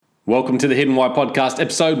Welcome to the Hidden Why podcast,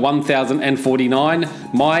 episode 1049.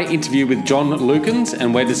 My interview with John Lukens,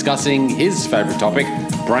 and we're discussing his favourite topic,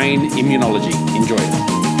 brain immunology. Enjoy.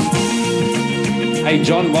 Hey,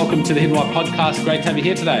 John, welcome to the Hidden Why podcast. Great to have you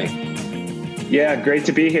here today. Yeah, great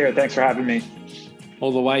to be here. Thanks for having me.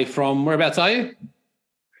 All the way from, whereabouts are you?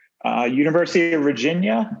 University of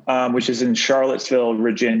Virginia, which is in Charlottesville,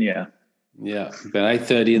 Virginia. Yeah, about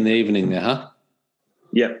 8:30 in the evening there, huh?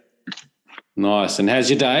 Yep. Nice. And how's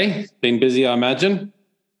your day? Been busy, I imagine?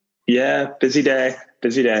 Yeah, busy day.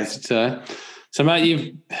 So,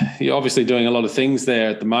 mate, you're obviously doing a lot of things there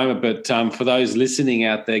at the moment, but for those listening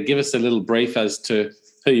out there, give us a little brief as to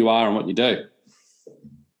who you are and what you do.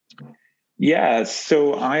 Yeah,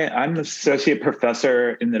 so I'm an associate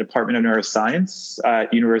professor in the Department of Neuroscience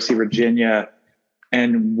at University of Virginia,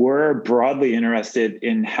 and we're broadly interested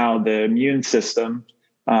in how the immune system,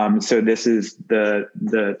 so this is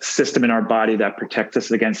the system in our body that protects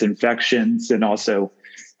us against infections and also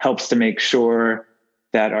helps to make sure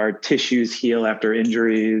that our tissues heal after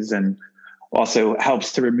injuries, and also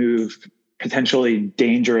helps to remove potentially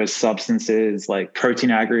dangerous substances like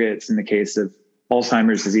protein aggregates in the case of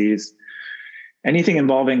Alzheimer's disease. Anything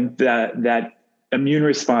involving that immune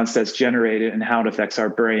response that's generated and how it affects our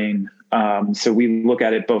brain. So we look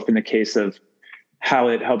at it both in the case of how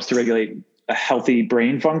it helps to regulate a healthy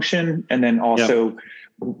brain function, and then also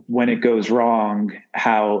when it goes wrong,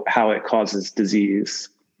 how it causes disease.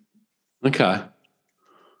 Okay.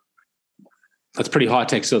 That's pretty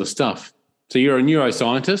high-tech sort of stuff. So you're a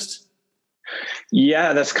neuroscientist?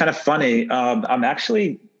 Yeah, that's kind of funny. I'm in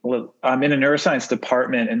a neuroscience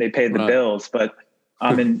department and they pay the bills, but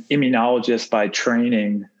I'm an immunologist by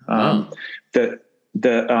training. The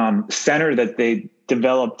center that they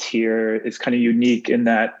developed here is kind of unique in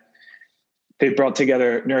that they brought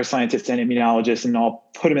together neuroscientists and immunologists and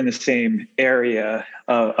all put them in the same area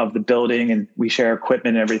of the building, and we share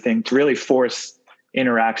equipment and everything to really force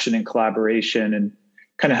interaction and collaboration, and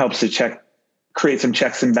kind of helps to create some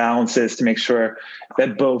checks and balances to make sure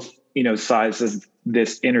that both sides of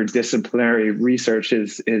this interdisciplinary research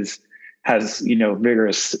has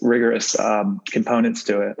rigorous components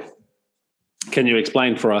to it. Can you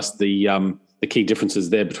explain for us the key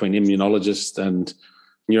differences there between immunologist and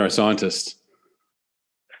neuroscientist?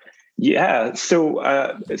 Yeah, so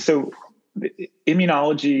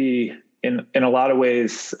immunology in a lot of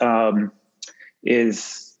ways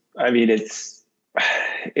there's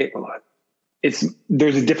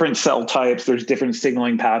different cell types, there's different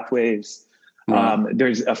signaling pathways.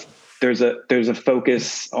 There's a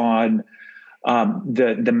focus on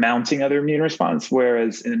the mounting of the immune response,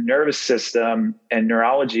 whereas in the nervous system and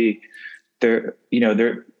neurology, they're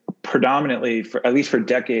predominantly, at least for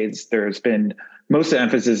decades, there's been most of the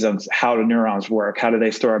emphasis on how do neurons work, how do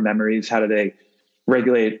they store our memories, how do they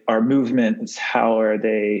regulate our movements, how are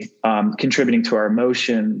they contributing to our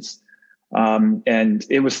emotions. And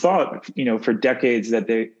it was thought, for decades that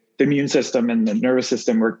the immune system and the nervous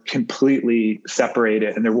system were completely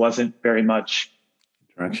separated, and there wasn't very much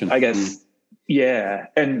interaction, I guess. Yeah.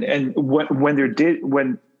 And when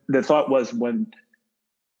the thought was, when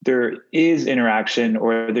there is interaction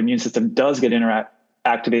or the immune system does get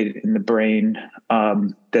activated in the brain,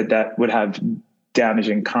 that would have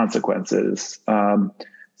damaging consequences.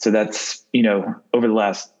 So that's, over the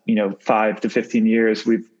last, 5 to 15 years,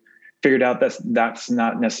 we've figured out that's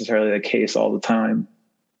not necessarily the case all the time.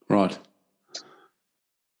 Right.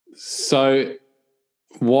 So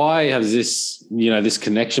why has this, this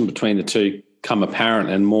connection between the two come apparent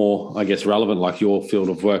and more, I guess, relevant, like your field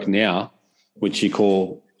of work now, which you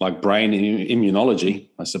call like brain immunology,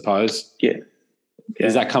 I suppose? Yeah.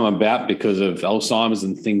 Does that come about because of Alzheimer's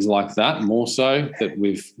and things like that, more so that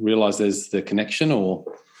we've realized there's the connection, or?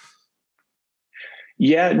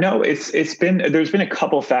 Yeah, no, there's been a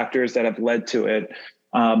couple factors that have led to it.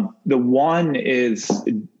 The one is,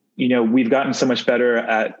 we've gotten so much better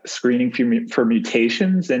at screening for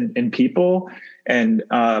mutations in people, and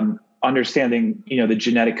understanding, the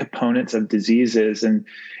genetic components of diseases. And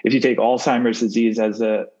if you take Alzheimer's disease as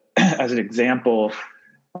an example,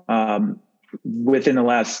 within the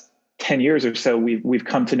last 10 years or so, we've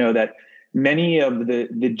come to know that many of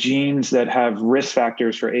the genes that have risk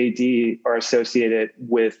factors for AD are associated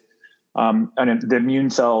with the immune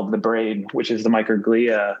cell of the brain, which is the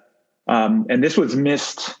microglia. And this was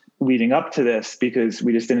missed leading up to this because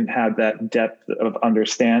we just didn't have that depth of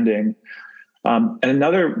understanding. And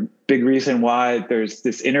another big reason why there's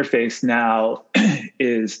this interface now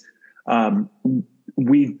is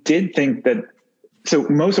we did think that, so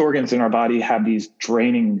most organs in our body have these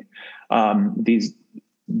draining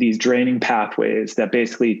pathways that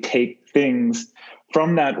basically take things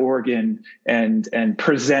from that organ and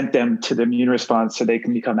present them to the immune response so they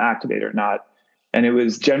can become activated or not. And it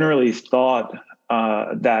was generally thought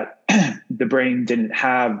that the brain didn't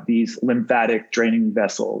have these lymphatic draining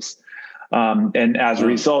vessels. And as a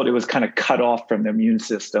result, it was kind of cut off from the immune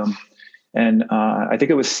system. And I think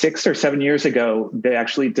it was 6 or 7 years ago, they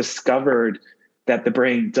actually discovered that the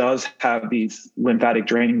brain does have these lymphatic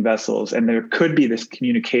draining vessels, and there could be this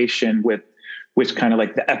communication with which kind of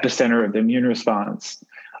like the epicenter of the immune response.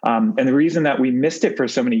 And the reason that we missed it for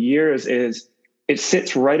so many years is it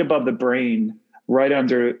sits right above the brain, right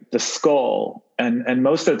under the skull. And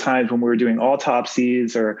most of the times when we were doing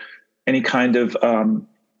autopsies or any kind of,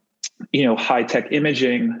 high-tech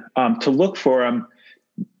imaging to look for them,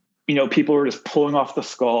 people were just pulling off the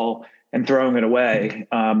skull and throwing it away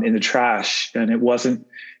in the trash. And it wasn't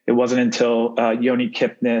until Yoni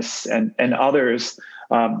Kipnis and others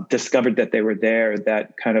discovered that they were there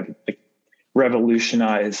that kind of like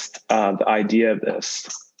revolutionized the idea of this.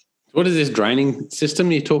 What is this draining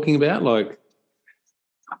system you're talking about? Like,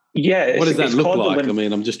 yeah, what does that look like? I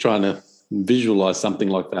mean, I'm just trying to visualize something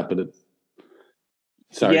like that, but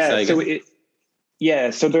so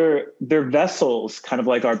they're vessels, kind of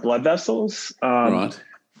like our blood vessels, right?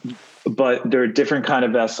 But they're different kind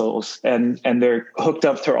of vessels, and they're hooked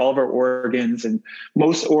up to all of our organs. And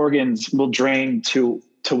most organs will drain to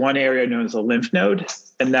one area known as a lymph node,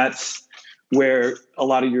 and that's where a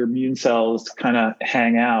lot of your immune cells kind of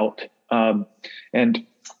hang out. And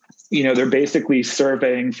they're basically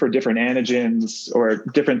surveying for different antigens or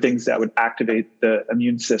different things that would activate the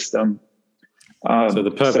immune system. So the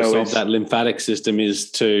purpose of that lymphatic system is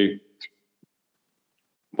to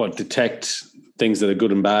detect things that are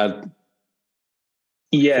good and bad.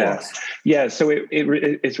 Yeah. So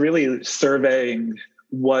it's really surveying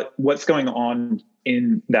what's going on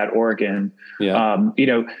in that organ. Yeah.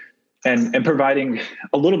 And providing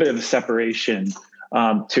a little bit of a separation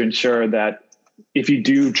to ensure that if you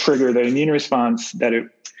do trigger the immune response, that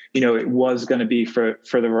it was going to be for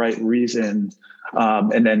the right reason.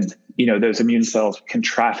 And then, those immune cells can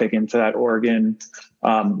traffic into that organ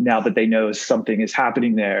now that they know something is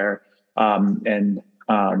happening there. They've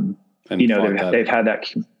had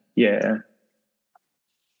that. Yeah.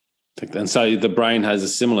 And so the brain has a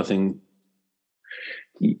similar thing.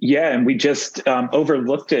 Yeah. And we just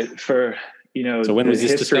overlooked it for, so when was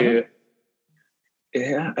this discovered?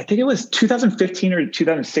 Yeah, I think it was 2015 or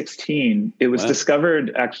 2016. It was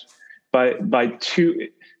discovered actually by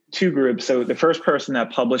two groups. So the first person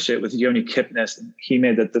that published it was Yoni Kipnis. He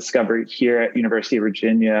made the discovery here at University of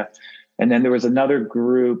Virginia. And then there was another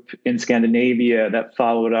group in Scandinavia that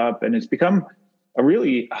followed up, and it's become a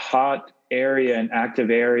really hot area and active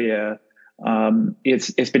area.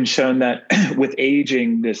 It's been shown that with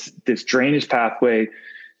aging, this drainage pathway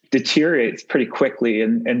deteriorates pretty quickly,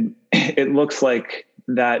 and it looks like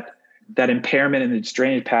that impairment in its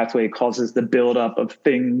drainage pathway causes the buildup of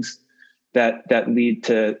things that lead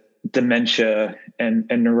to dementia and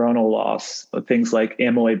neuronal loss, things like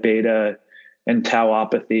amyloid beta and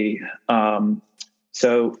tauopathy.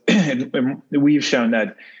 So we've shown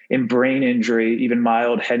that in brain injury, even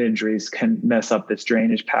mild head injuries can mess up this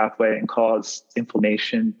drainage pathway and cause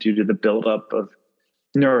inflammation due to the buildup of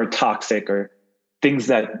neurotoxic or things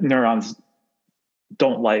that neurons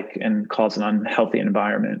don't like and cause an unhealthy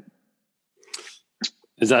environment.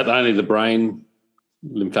 Is that only the brain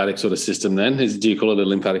lymphatic sort of system then? Do you call it a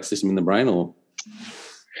lymphatic system in the brain or?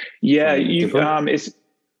 Yeah,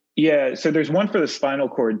 so there's one for the spinal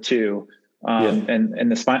cord too.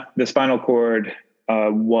 And the spinal cord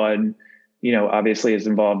one, obviously is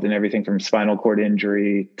involved in everything from spinal cord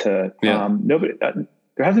injury to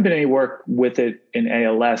there hasn't been any work with it in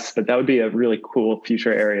ALS, but that would be a really cool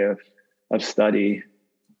future area of study.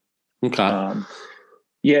 Okay.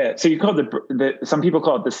 So you call some people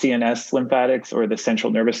call it the CNS lymphatics or the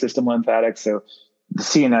central nervous system lymphatics. So the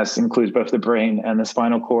CNS includes both the brain and the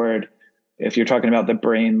spinal cord. If you're talking about the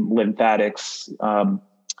brain lymphatics, some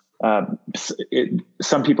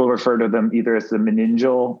people refer to them either as the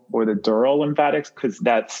meningeal or the dural lymphatics, because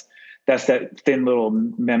that's that thin little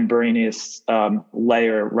membranous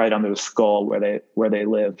layer right under the skull where they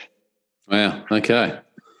live. Wow. Okay.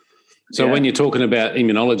 So when you're talking about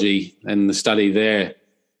immunology and the study there,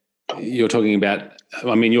 you're talking about,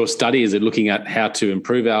 your study, is it looking at how to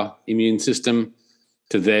improve our immune system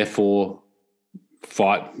to therefore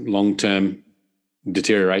fight long-term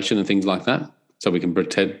deterioration and things like that, so we can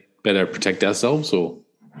better protect ourselves? Or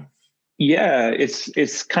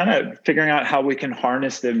it's kind of figuring out how we can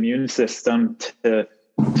harness the immune system to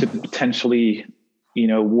potentially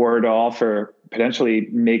ward off or potentially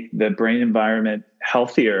make the brain environment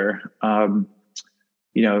healthier.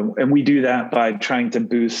 and we do that by trying to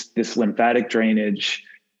boost this lymphatic drainage.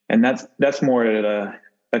 And that's more at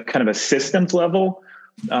a kind of a systems level.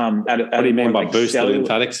 What do you mean by boost the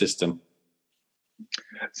lymphatic system?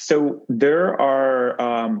 So there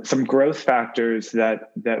are some growth factors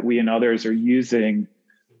that we and others are using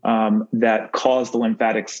that cause the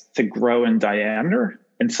lymphatics to grow in diameter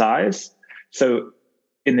and size. So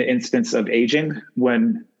in the instance of aging,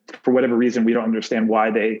 when for whatever reason we don't understand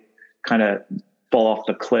why they kind of fall off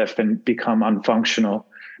the cliff and become unfunctional,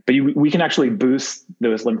 but we can actually boost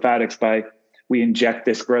those lymphatics by we inject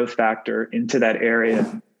this growth factor into that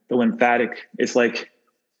area. The lymphatic is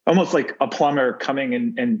almost like a plumber coming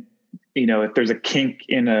in, and if there's a kink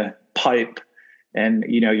in a pipe and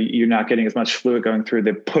you're not getting as much fluid going through,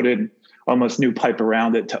 they put in almost new pipe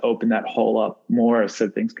around it to open that hole up more so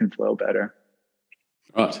things can flow better.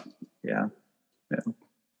 Right. Yeah.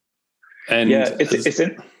 And yeah, I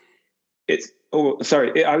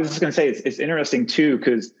was just going to say it's interesting too,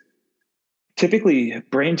 because typically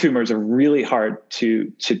brain tumors are really hard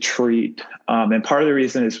to treat. And part of the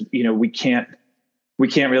reason is, we can't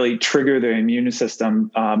really trigger the immune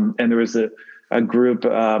system. And there was a group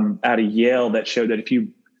out of Yale that showed that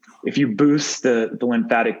if you boost the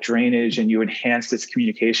lymphatic drainage and you enhance this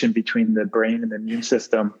communication between the brain and the immune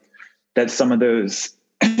system, that some of those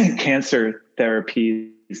cancer therapies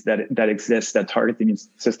that exist that target the immune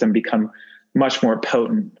system become much more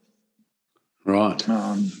potent. Right.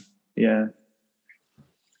 Yeah.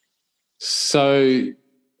 So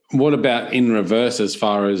what about in reverse as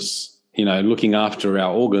far as, looking after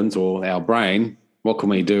our organs or our brain? What can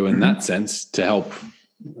we do in that sense to help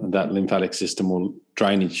that lymphatic system or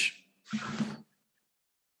drainage?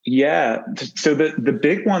 Yeah. So the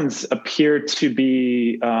big ones appear to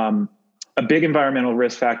be a big environmental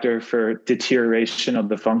risk factor for deterioration of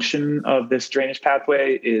the function of this drainage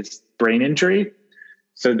pathway is brain injury.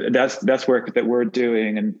 So that's work that we're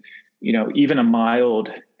doing. And, even a mild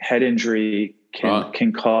head injury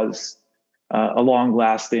can cause a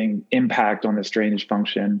long-lasting impact on this drainage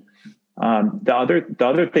function. The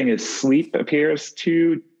other thing is sleep appears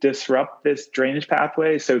to disrupt this drainage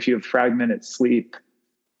pathway. So if you have fragmented sleep,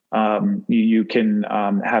 you can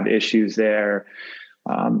have issues there.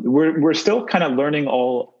 We're still kind of learning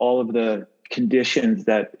all of the conditions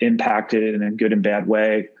that impact it in a good and bad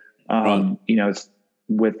way. It's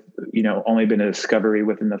with only been a discovery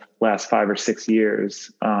within the last 5 or 6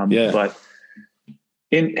 years. But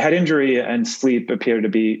in head injury and sleep appear to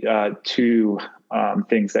be two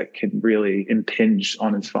things that can really impinge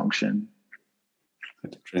on its function.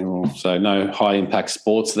 So no high impact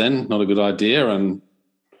sports then, not a good idea. And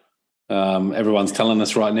everyone's telling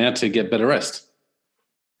us right now to get better rest.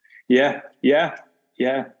 Yeah. It's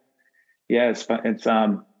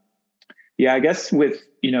I guess with,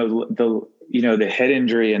 the head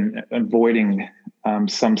injury and avoiding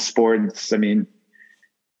some sports, I mean,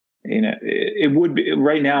 it would be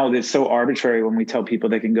right now. It's so arbitrary when we tell people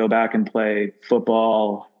they can go back and play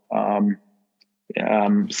football,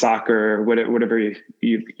 soccer, whatever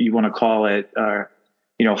you want to call it, or,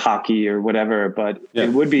 hockey or whatever. But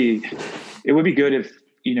it would be good if,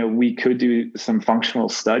 we could do some functional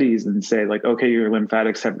studies and say okay, your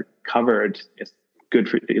lymphatics have recovered. It's good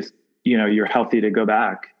for this, you're healthy to go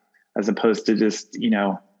back, as opposed to just,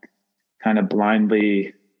 kind of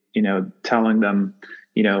blindly, telling them,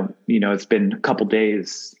 it's been a couple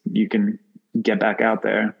days, you can get back out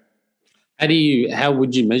there. How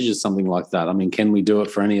would you measure something like that? I mean, can we do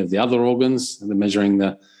it for any of the other organs, measuring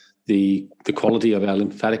the quality of our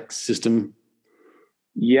lymphatic system?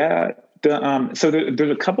 Yeah. So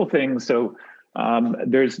there's a couple things. So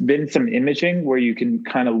there's been some imaging where you can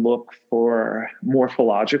kind of look for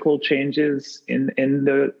morphological changes in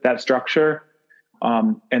that structure.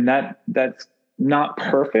 And that's not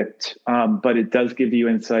perfect, but it does give you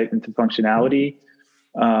insight into functionality.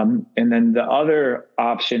 And then the other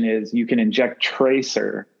option is you can inject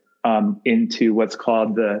tracer into what's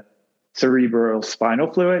called the cerebral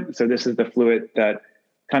spinal fluid. So this is the fluid that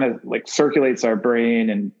kind of circulates our brain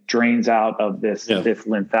and drains out of this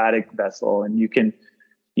lymphatic vessel. And you can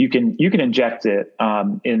inject it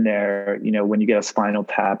in there. When you get a spinal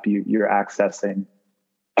tap, you're accessing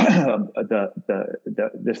the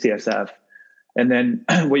CSF. And then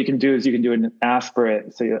what you can do is you can do an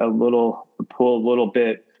aspirate. So pull a little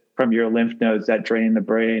bit from your lymph nodes that drain the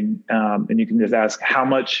brain. And you can just ask how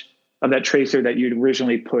much of that tracer that you'd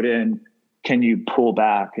originally put in can you pull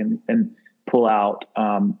back and pull out.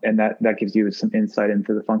 And that gives you some insight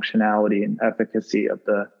into the functionality and efficacy of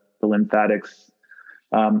the lymphatics.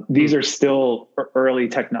 These are still early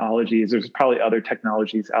technologies. There's probably other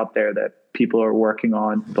technologies out there that people are working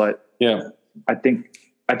on, but I think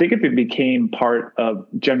if it became part of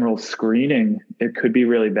general screening, it could be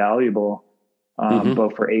really valuable,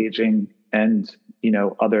 both for aging and,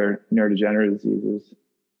 other neurodegenerative diseases.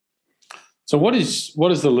 So what is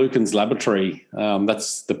the Lukens laboratory?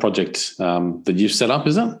 That's the project that you've set up,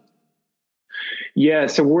 is it? Yeah,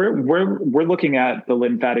 so we're looking at the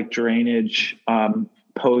lymphatic drainage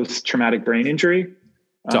post-traumatic brain injury.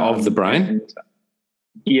 So of the brain?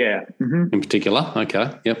 Yeah. Mm-hmm. In particular?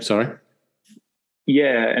 Okay. Yep. Sorry.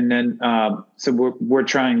 Yeah, and then so we're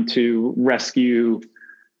trying to rescue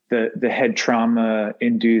the head trauma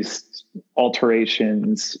induced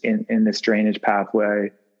alterations in this drainage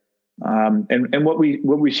pathway. And what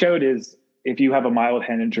we showed is if you have a mild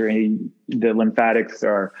head injury, the lymphatics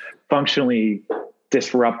are functionally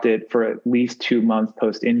disrupted for at least 2 months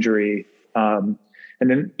post injury. And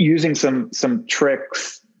then using some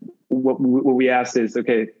tricks, what we asked is,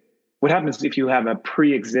 okay, what happens if you have a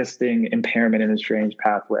pre-existing impairment in this drainage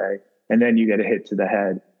pathway and then you get a hit to the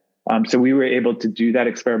head? So we were able to do that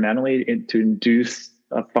experimentally to induce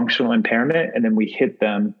a functional impairment, and then we hit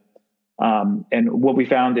them. And what we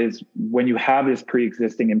found is when you have this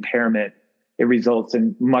pre-existing impairment, it results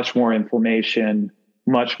in much more inflammation,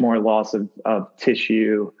 much more loss of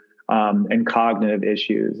tissue, and cognitive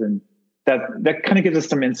issues. And that kind of gives us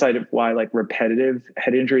some insight of why like repetitive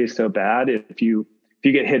head injury is so bad. If you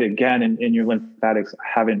get hit again and your lymphatics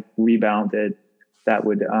haven't rebounded, that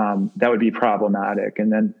would be problematic.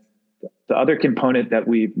 And then the other component that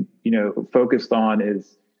we've focused on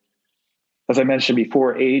is, as I mentioned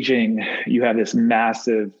before, aging. You have this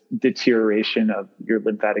massive deterioration of your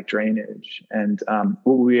lymphatic drainage, and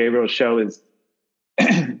what we were able to show is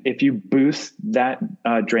if you boost that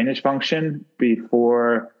drainage function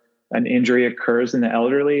before an injury occurs in the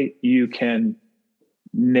elderly, you can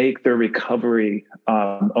make the recovery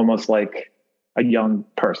almost like a young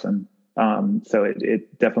person. So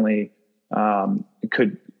it definitely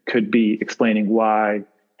could be explaining why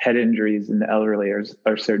head injuries in the elderly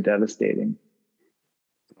are so devastating.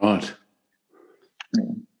 Right. Yeah.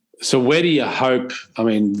 So where do you hope,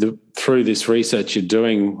 through this research you're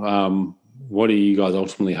doing, what are you guys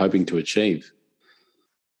ultimately hoping to achieve?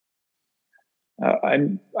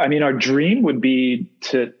 Our dream would be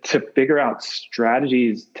to figure out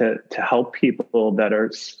strategies to help people that are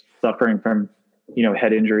suffering from,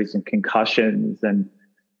 head injuries and concussions. And,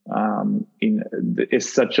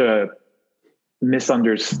 it's such a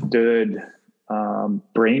misunderstood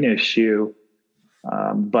brain issue,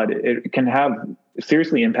 but it can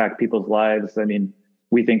seriously impact people's lives. I mean,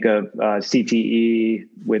 we think of CTE,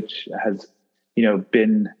 which has,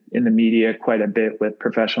 been in the media quite a bit with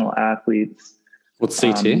professional athletes. What's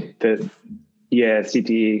CTE?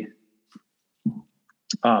 CTE.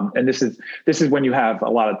 And this is when you have a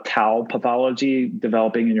lot of tau pathology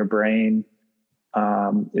developing in your brain.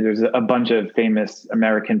 There's a bunch of famous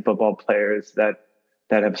American football players that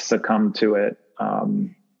have succumbed to it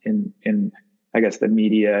in I guess the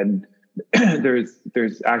media, and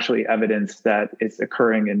there's actually evidence that it's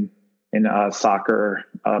occurring in soccer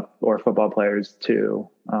or football players too.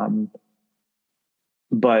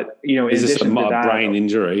 But is this a brain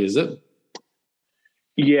injury? Is it?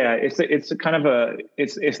 Yeah, it's kind of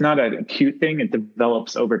it's not an acute thing. It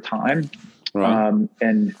develops over time, right.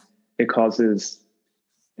 And it causes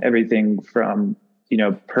everything from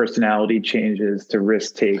personality changes to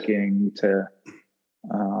risk taking to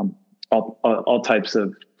all types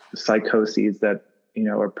of psychoses that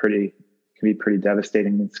can be pretty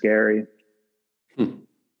devastating and scary.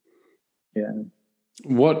 Yeah.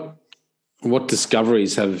 What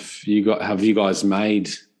discoveries have you guys made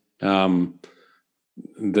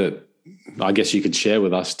that I guess you could share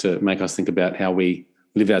with us to make us think about how we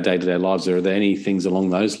live our day-to-day lives? Are there any things along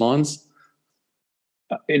those lines?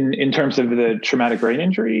 In terms of the traumatic brain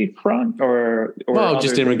injury front, or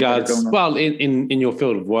just in regards, in your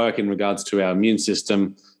field of work, in regards to our immune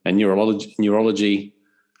system and neurology,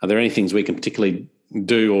 are there any things we can particularly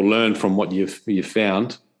do or learn from what you've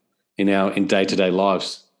found in day-to-day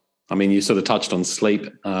lives? I mean, you sort of touched on sleep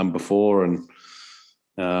before, and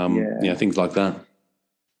things like that.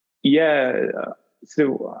 Yeah.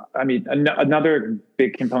 So, another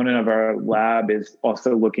big component of our lab is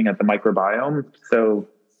also looking at the microbiome. So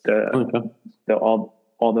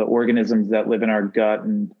all the organisms that live in our gut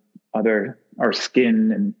and our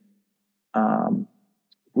skin, and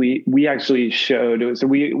we actually showed.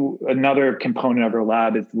 Another component of our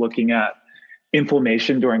lab is looking at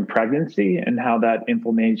inflammation during pregnancy and how that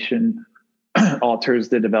inflammation alters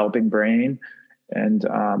the developing brain. And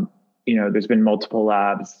there's been multiple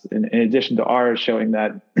labs in addition to ours showing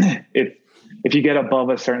that if if you get above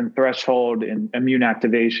a certain threshold in immune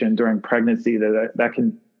activation during pregnancy, that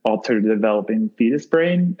can alter the developing fetus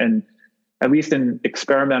brain. And at least in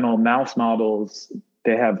experimental mouse models,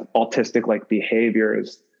 they have autistic-like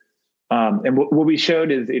behaviors. And what we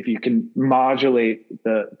showed is if you can modulate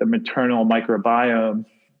the maternal microbiome,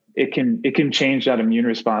 it can change that immune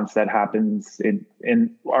response that happens.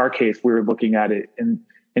 In our case, we were looking at it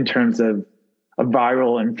in terms of a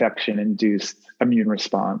viral infection induced immune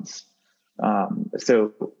response.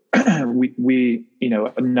 So we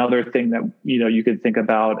another thing that you could think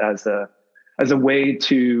about as a way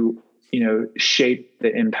to shape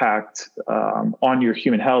the impact on your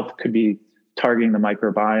human health could be targeting the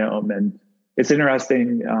microbiome. And it's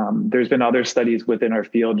interesting. There's been other studies within our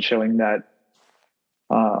field showing that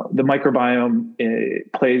the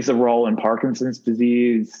microbiome plays a role in Parkinson's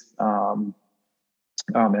disease.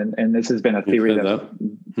 And this has been a theory that's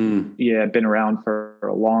been around for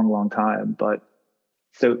a long, long time. But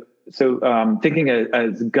so thinking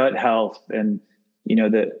as gut health and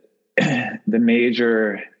the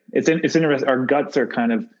major, it's interesting. Our guts are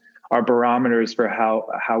kind of our barometers for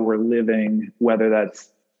how we're living, whether that's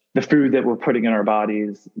the food that we're putting in our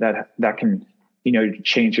bodies that can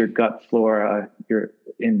change your gut flora. You're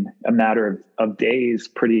in a matter of days,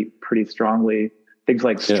 pretty strongly. Things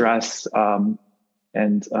like stress.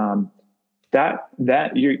 And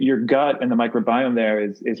that your gut and the microbiome there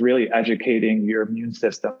is really educating your immune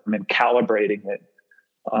system and calibrating it.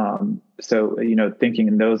 So thinking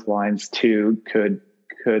in those lines too could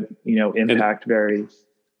impact very.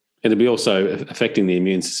 It'll be also affecting the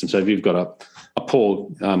immune system. So if you've got a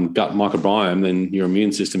poor gut microbiome, then your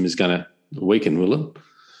immune system is going to weaken, will it?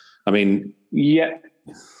 I mean,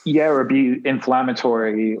 or be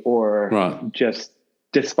inflammatory or just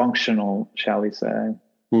dysfunctional, shall we say?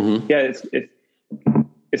 Mm-hmm. Yeah,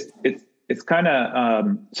 it's kind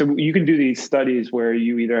of so you can do these studies where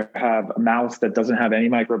you either have a mouse that doesn't have any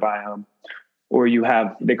microbiome, or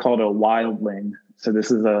they call it a wildling. So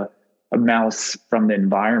this is a mouse from the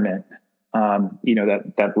environment,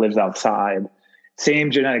 that lives outside.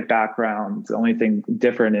 Same genetic background. The only thing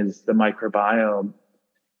different is the microbiome.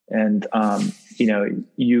 And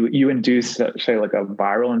you induce, say, like a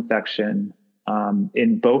viral infection.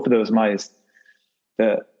 In both of those mice,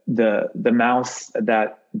 the mouse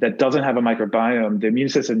that doesn't have a microbiome, the immune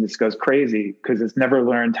system just goes crazy because it's never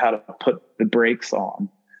learned how to put the brakes on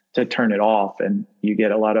to turn it off, and you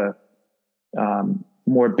get a lot of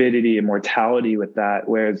morbidity and mortality with that.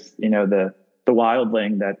 Whereas the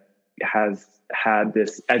wildling that has had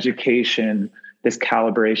this education, this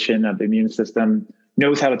calibration of the immune system,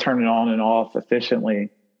 knows how to turn it on and off efficiently.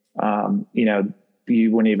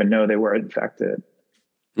 You wouldn't even know they were infected.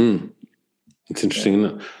 It's interesting,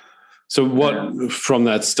 isn't it? So what from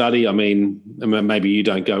that study, I mean, maybe you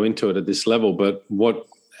don't go into it at this level, but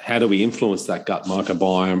how do we influence that gut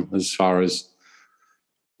microbiome as far as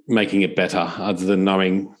making it better, other than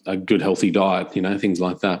knowing a good, healthy diet, things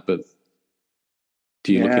like that? But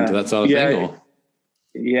do you look into that sort of thing? Or?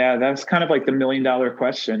 Yeah, that's kind of like the $1 million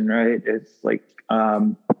question, right? It's like,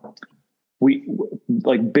 we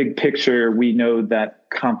like big picture, we know that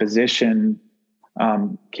composition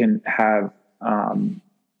can have an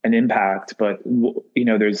impact, but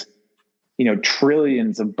there's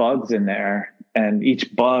trillions of bugs in there, and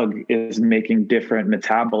each bug is making different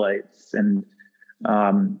metabolites. And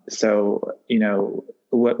so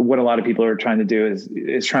what a lot of people are trying to do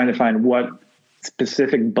is trying to find what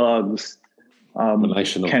specific bugs can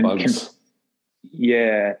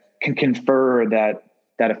confer that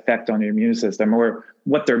effect on your immune system, or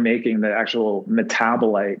what they're making, the actual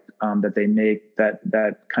metabolite that they make that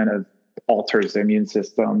kind of alters the immune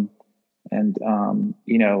system. And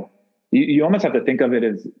you almost have to think of it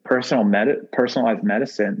as personalized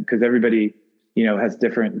medicine, because everybody has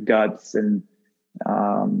different guts and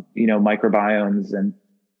microbiomes, and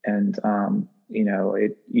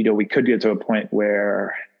we could get to a point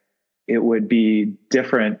where it would be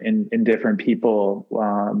different in different people,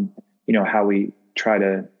 how we try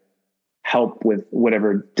to help with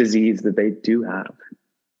whatever disease that they do have.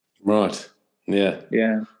 Right. Yeah.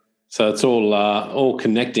 Yeah. So it's all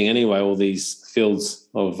connecting anyway, all these fields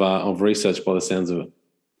of research by the sounds of it.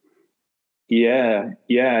 Yeah.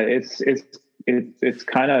 Yeah. It's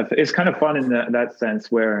kind of fun in that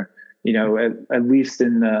sense where, at least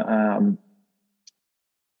in the,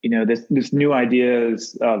 this new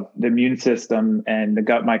ideas of the immune system and the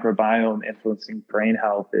gut microbiome influencing brain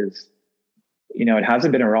health is, it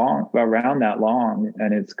hasn't been around that long.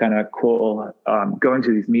 And it's kind of cool going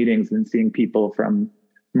to these meetings and seeing people from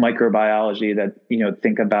microbiology that,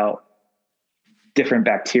 think about different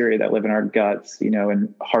bacteria that live in our guts,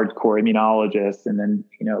 and hardcore immunologists, and then,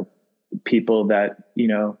 people that,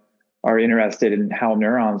 are interested in how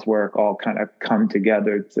neurons work, all kind of come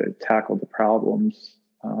together to tackle the problems.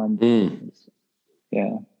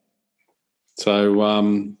 Yeah.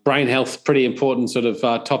 So brain health, pretty important sort of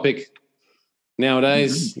topic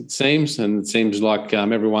nowadays, it seems. And it seems like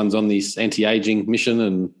everyone's on this anti-aging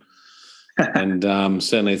mission, and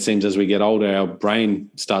certainly it seems as we get older, our brain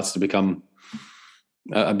starts to become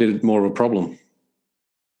a bit more of a problem.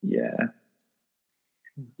 Yeah.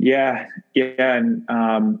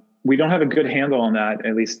 And we don't have a good handle on that,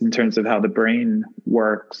 at least in terms of how the brain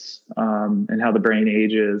works, and how the brain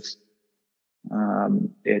ages.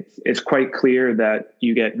 It's quite clear that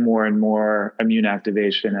you get more and more immune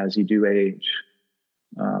activation as you do age.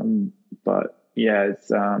 But yeah,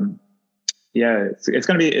 it's going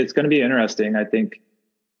to be interesting. I think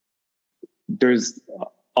there's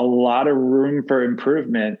a lot of room for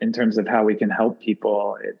improvement in terms of how we can help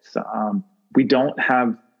people. It's we don't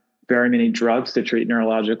have very many drugs to treat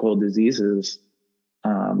neurological diseases.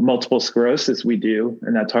 Multiple sclerosis we do,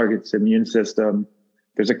 and that targets the immune system.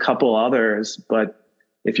 There's a couple others, but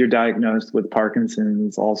if you're diagnosed with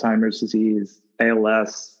Parkinson's, Alzheimer's disease,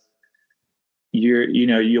 ALS,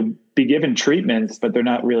 you'll be given treatments, but they're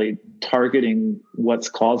not really targeting what's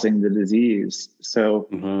causing the disease. So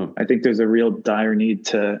I think there's a real dire need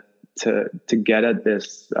to get at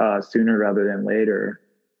this sooner rather than later.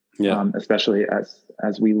 Yeah. Especially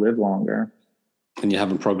as we live longer. And you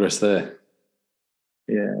haven't progressed there.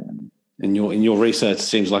 Yeah. In your research, it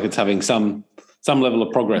seems like it's having some level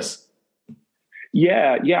of progress.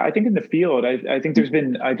 Yeah. I think in the field, I think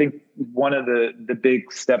one of the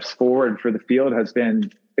big steps forward for the field has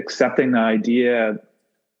been accepting the idea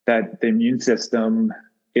that the immune system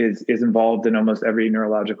is involved in almost every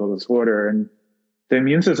neurological disorder. And the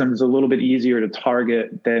immune system is a little bit easier to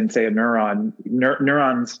target than, say, a neuron.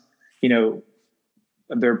 Neurons,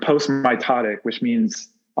 they're post-mitotic, which means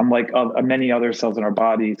unlike many other cells in our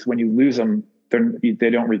bodies, when you lose them, they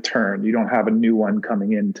don't return. You don't have a new one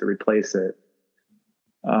coming in to replace it.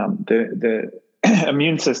 The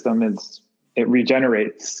immune system it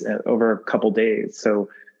regenerates over a couple days. So,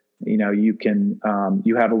 you can,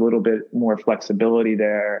 you have a little bit more flexibility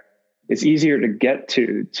there. It's easier to get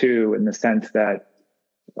to too, in the sense that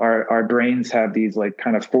our brains have these like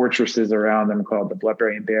kind of fortresses around them called the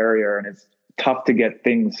blood-brain barrier. And it's tough to get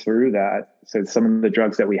things through that. So some of the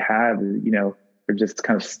drugs that we have, are just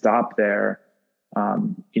kind of stopped there,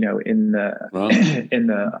 in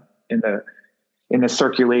the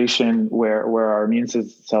circulation where our immune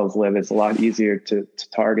cells live. It's a lot easier to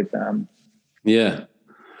target them. Yeah.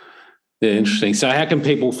 Yeah. Interesting. So how can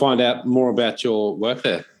people find out more about your work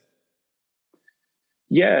there?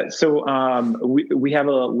 Yeah. So we have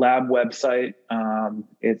a lab website.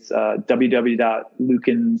 It's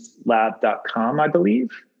www.lukenslab.com, I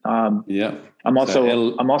believe. Yeah. I'm also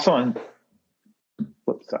on.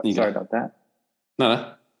 Whoops, sorry about that.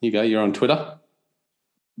 No, you go. You're on Twitter.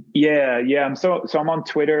 Yeah. I'm on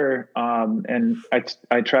Twitter, and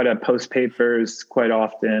I try to post papers quite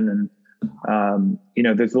often, and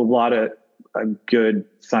there's a lot of good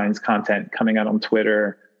science content coming out on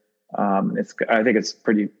Twitter. I think it's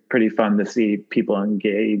pretty fun to see people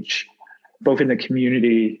engage, both in the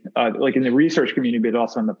community, like in the research community, but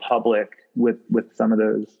also in the public with some of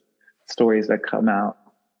those stories that come out.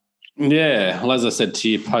 Yeah. Well, as I said to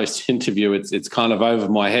you post-interview, it's kind of over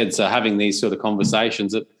my head. So having these sort of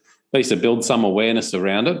conversations, at least to build some awareness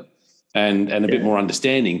around it and a bit more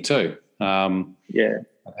understanding too.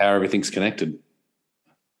 Of how everything's connected.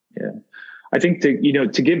 Yeah. I think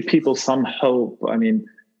to give people some hope, I mean,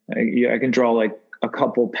 I can draw like a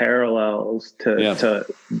couple parallels to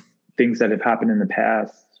things that have happened in the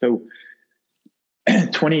past. So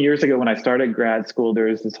 20 years ago, when I started grad school, there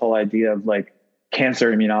was this whole idea of like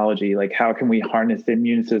cancer immunology, like how can we harness the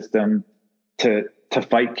immune system to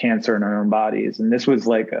fight cancer in our own bodies? And this was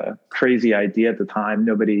like a crazy idea at the time.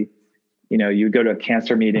 Nobody, you would go to a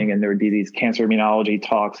cancer meeting and there would be these cancer immunology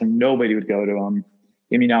talks and nobody would go to them.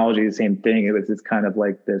 Immunology, the same thing. It was this kind of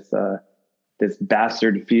like this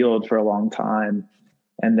bastard field for a long time.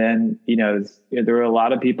 And then, there were a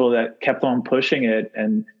lot of people that kept on pushing it.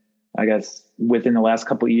 And I guess within the last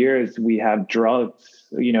couple of years, we have drugs,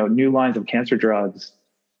 new lines of cancer drugs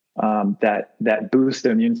that boost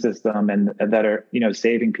the immune system and that are,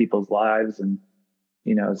 saving people's lives. And,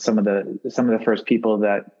 some of the first people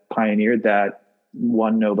that pioneered that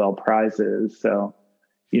won Nobel Prizes. So,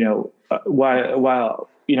 while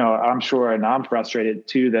I'm sure, and I'm frustrated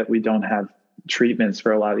too, that we don't have treatments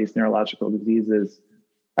for a lot of these neurological diseases,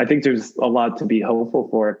 I think there's a lot to be hopeful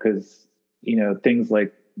for, because things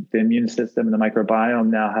like the immune system and the microbiome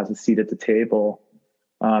now has a seat at the table.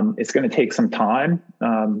 It's going to take some time,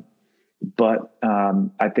 but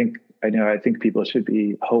I think people should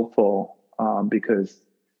be hopeful because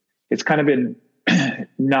it's kind of been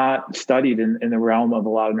not studied in the realm of a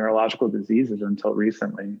lot of neurological diseases until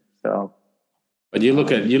recently. So, but you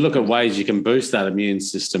look at ways you can boost that immune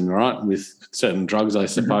system, right, with certain drugs, I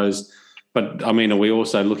suppose. Mm-hmm. But I mean, are we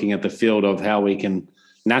also looking at the field of how we can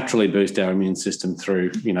naturally boost our immune system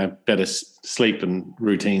through, better sleep and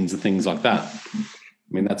routines and things like that? I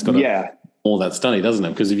mean, that's got all that study, doesn't it?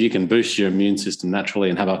 Because if you can boost your immune system naturally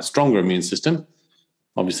and have a stronger immune system,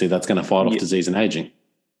 obviously that's going to fight off disease and aging.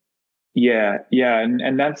 Yeah.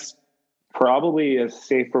 And that's probably a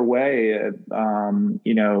safer way.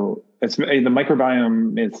 It's the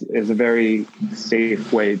microbiome is a very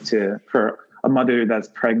safe way for a mother that's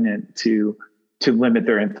pregnant to limit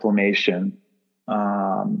their inflammation.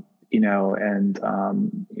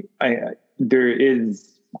 There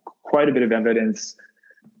is quite a bit of evidence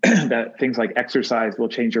that things like exercise will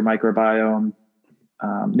change your microbiome.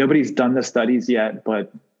 Nobody's done the studies yet,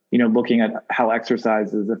 but looking at how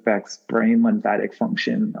exercises affects brain lymphatic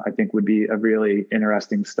function, I think would be a really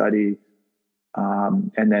interesting study.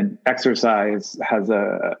 And then exercise has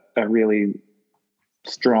a really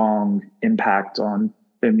strong impact on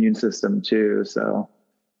the immune system too. So,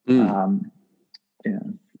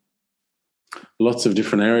 lots of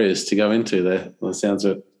different areas to go into there. That sounds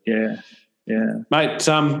it. Yeah. Mate,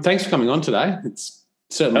 thanks for coming on today. It's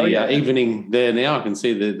certainly evening there now. I can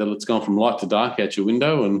see that it's gone from light to dark out your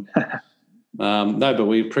window. And but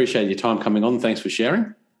we appreciate your time coming on. Thanks for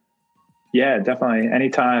sharing. Yeah, definitely.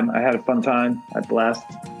 Anytime. I had a fun time. I had a blast.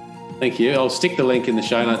 Thank you. I'll stick the link in the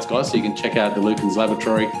show notes, guys, so you can check out the Lukens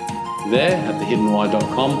Laboratory there at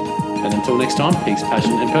thehiddenwhy.com. And until next time, peace,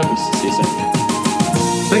 passion, and purpose. See you soon.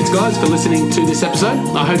 Thanks, guys, for listening to this episode.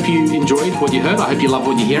 I hope you enjoyed what you heard. I hope you love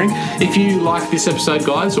what you're hearing. If you like this episode,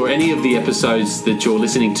 guys, or any of the episodes that you're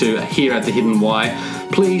listening to here at The Hidden Why,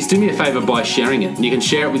 please do me a favor by sharing it. You can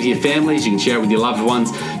share it with your families. You can share it with your loved ones.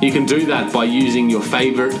 You can do that by using your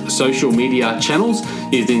favorite social media channels,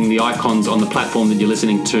 using the icons on the platform that you're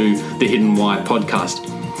listening to The Hidden Why podcast.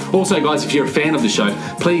 Also, guys, if you're a fan of the show,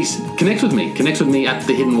 please connect with me. Connect with me at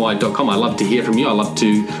thehiddenwhy.com. I love to hear from you. I love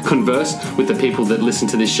to converse with the people that listen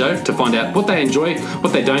to this show to find out what they enjoy,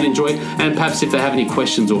 what they don't enjoy, and perhaps if they have any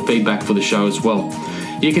questions or feedback for the show as well.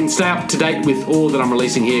 You can stay up to date with all that I'm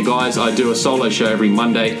releasing here, guys. I do a solo show every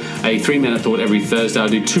Monday, a 3-minute thought every Thursday. I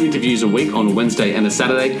do 2 interviews a week on a Wednesday and a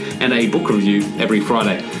Saturday, and a book review every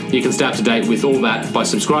Friday. You can stay up to date with all that by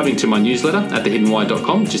subscribing to my newsletter at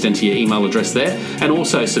thehiddenwhy.com. Just enter your email address there, and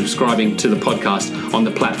also subscribing to the podcast on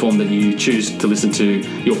the platform that you choose to listen to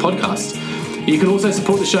your podcasts. You can also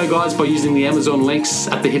support the show, guys, by using the Amazon links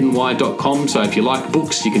at thehiddenwhy.com. So if you like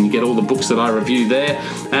books, you can get all the books that I review there,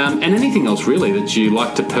 and anything else really that you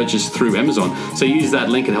like to purchase through Amazon. So use that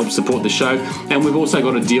link and help support the show. And we've also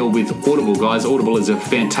got a deal with Audible, guys. Audible is a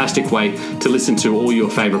fantastic way to listen to all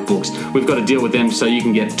your favorite books. We've got a deal with them so you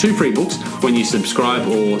can get 2 free books when you subscribe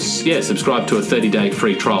subscribe to a 30-day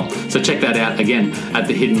free trial. So check that out again at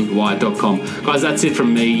thehiddenwhy.com. Guys, that's it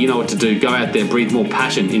from me. You know what to do. Go out there, breathe more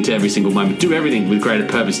passion into every single moment. Do everything with greater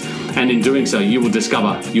purpose, and in doing so you will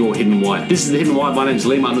discover your hidden why. This is The Hidden Why. My name is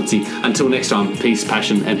Lee Marnuzzi. Until next time, peace,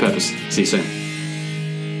 passion, and purpose. See you soon.